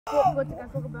Go to guys,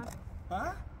 go back.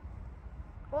 Huh?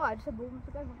 Oh, I just said boom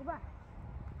to guys, go back.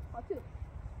 What too?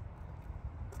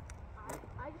 I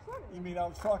just wanted. You mean I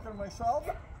was talking to myself?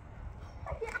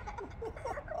 You're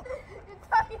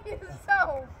talking to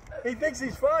yourself. He thinks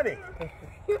he's funny.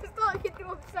 He was talking to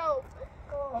himself.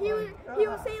 Oh He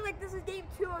was saying like this is game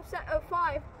 2 of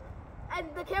 5,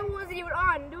 and the camera wasn't even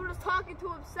on. Dude was talking to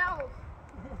himself.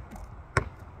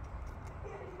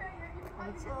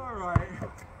 It's all right.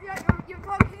 Yeah, you're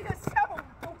talking to yourself.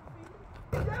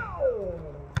 No,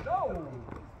 no.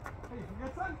 Hey, you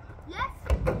forget something? Yes.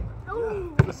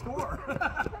 No. Yeah, the score.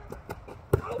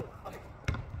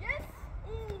 Yes.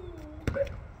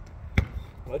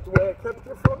 Like the way I kept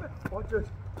you from it? Watch this.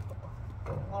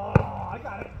 Oh, I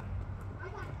got it.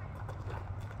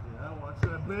 Yeah, watch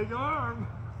that big arm.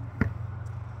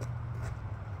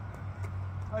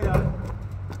 I got it.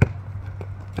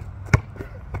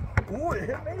 Ooh, it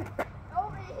hit me.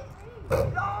 Oh, it hit me.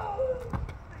 No!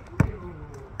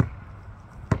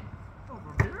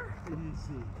 Over here.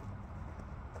 Easy.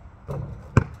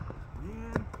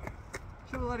 Man,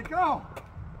 should have let it go.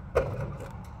 I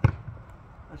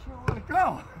should have let it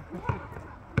go.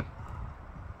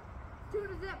 2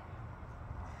 to zip.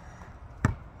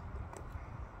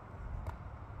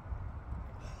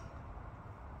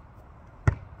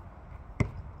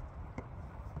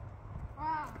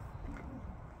 Wow.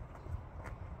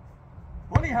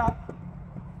 Bunny hop.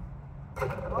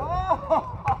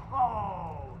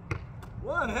 Oh!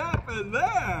 What happened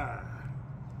there?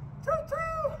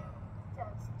 Choo-choo!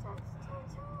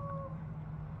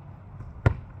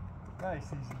 Nice,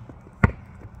 easy.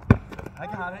 I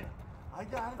got it. I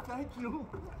got it, thank you.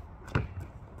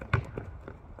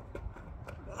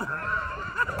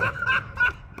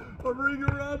 A ring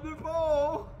around the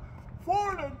ball.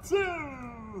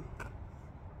 4-2.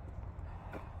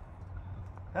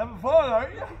 Having fun,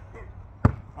 aren't you?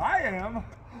 I am.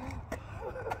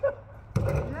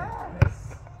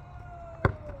 Yes.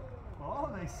 Oh,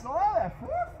 they saw that. 4-4.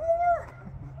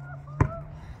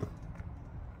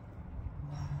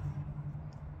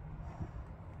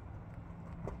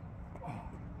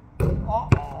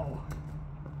 Uh-oh.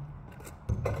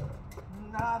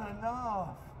 Not enough.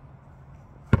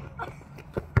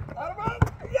 Out of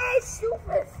bounds? Yes!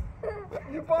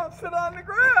 You bounced it on the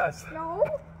grass. No.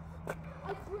 I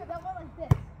swear that went like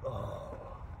this. Oh.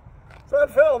 It's on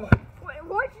film. Wait,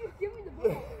 why'd you just give me the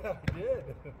ball? I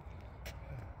did.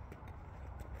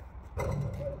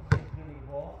 Give me the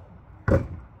ball.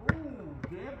 Ooh,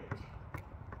 damage.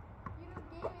 You just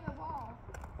gave me the ball.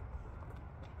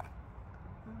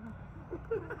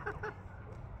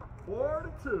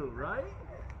 4-2, right?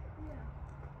 Yeah.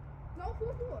 No,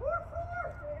 4-4.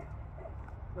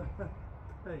 4-4.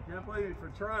 Hey, can't blame me for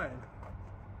trying.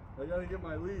 I gotta get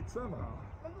my lead somehow.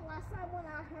 Remember last time when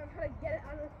I tried to get it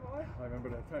out of the car? I remember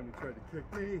that time you tried to kick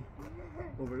me.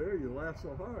 Over there, you laughed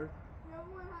so hard.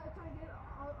 Remember when I tried to get it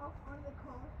off under the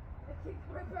car? I kicked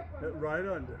right back on Hit it. right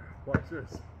under. Watch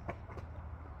this.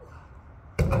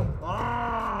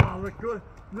 Ah, look good.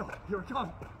 No, here it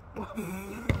comes. What's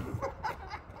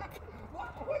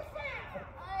that?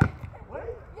 Wait.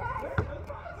 Yes. Wait.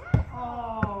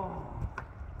 Oh,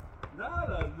 not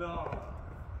enough.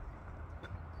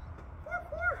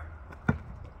 4-4. I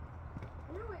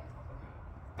knew it.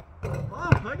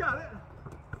 Oh, I got it.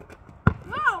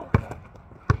 No!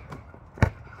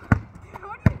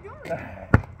 What are you doing?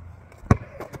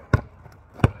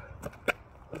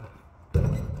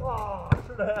 Oh, I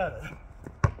should have had it.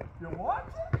 You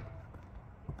watching?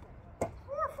 4-4.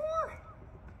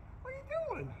 What are you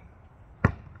doing?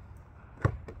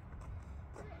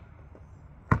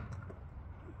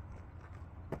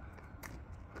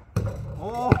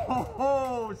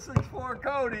 Oh, 6-4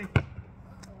 Cody.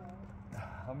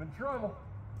 I'm in trouble.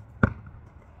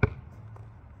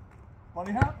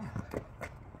 Bunny hop.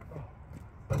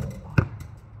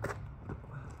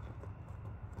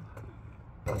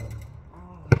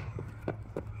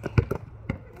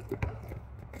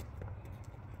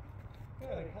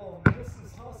 Yeah, they call him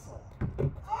Mrs. Hustle.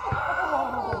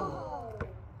 Oh!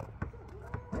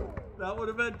 That would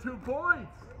have been 2 points.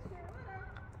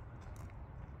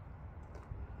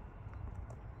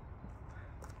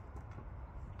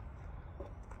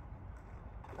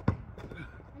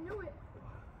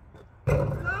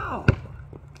 No!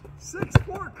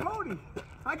 6-4 Cody.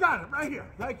 I got it right here.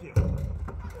 Thank you.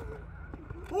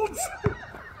 Oops!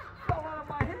 Fell out of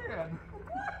my hand.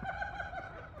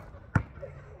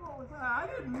 What was that? I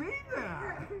didn't mean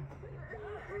that.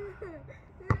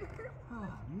 Oh,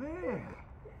 man.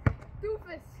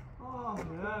 Doofus. Oh,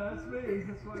 yeah, that's me.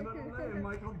 That's my middle name,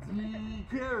 Michael D.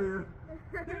 Carrier.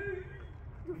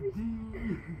 D.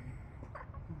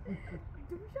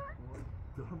 Doofy shot?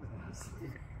 Dumbass.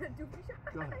 Doofy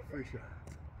shot? Go ahead, free shot.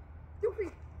 Doofy.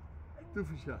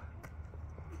 Doofy shot.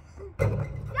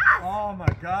 Yes! Oh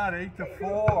my God,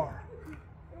 8-4.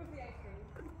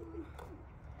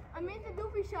 I made the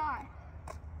Doofy shot.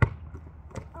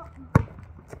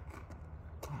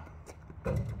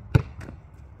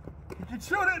 You can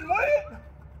shoot it and win it.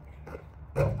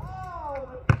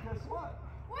 Oh, guess what?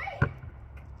 Wait!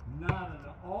 Not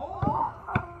at all.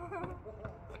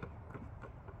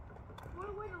 What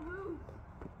a way to lose.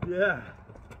 Yeah.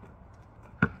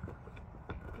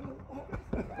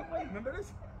 Wait, remember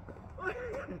this?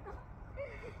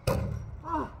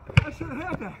 Oh, I should have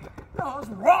had that. No, I was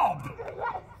robbed.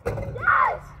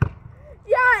 Yes!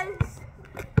 Yes!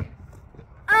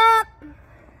 Yes!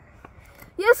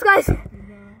 Yes, guys.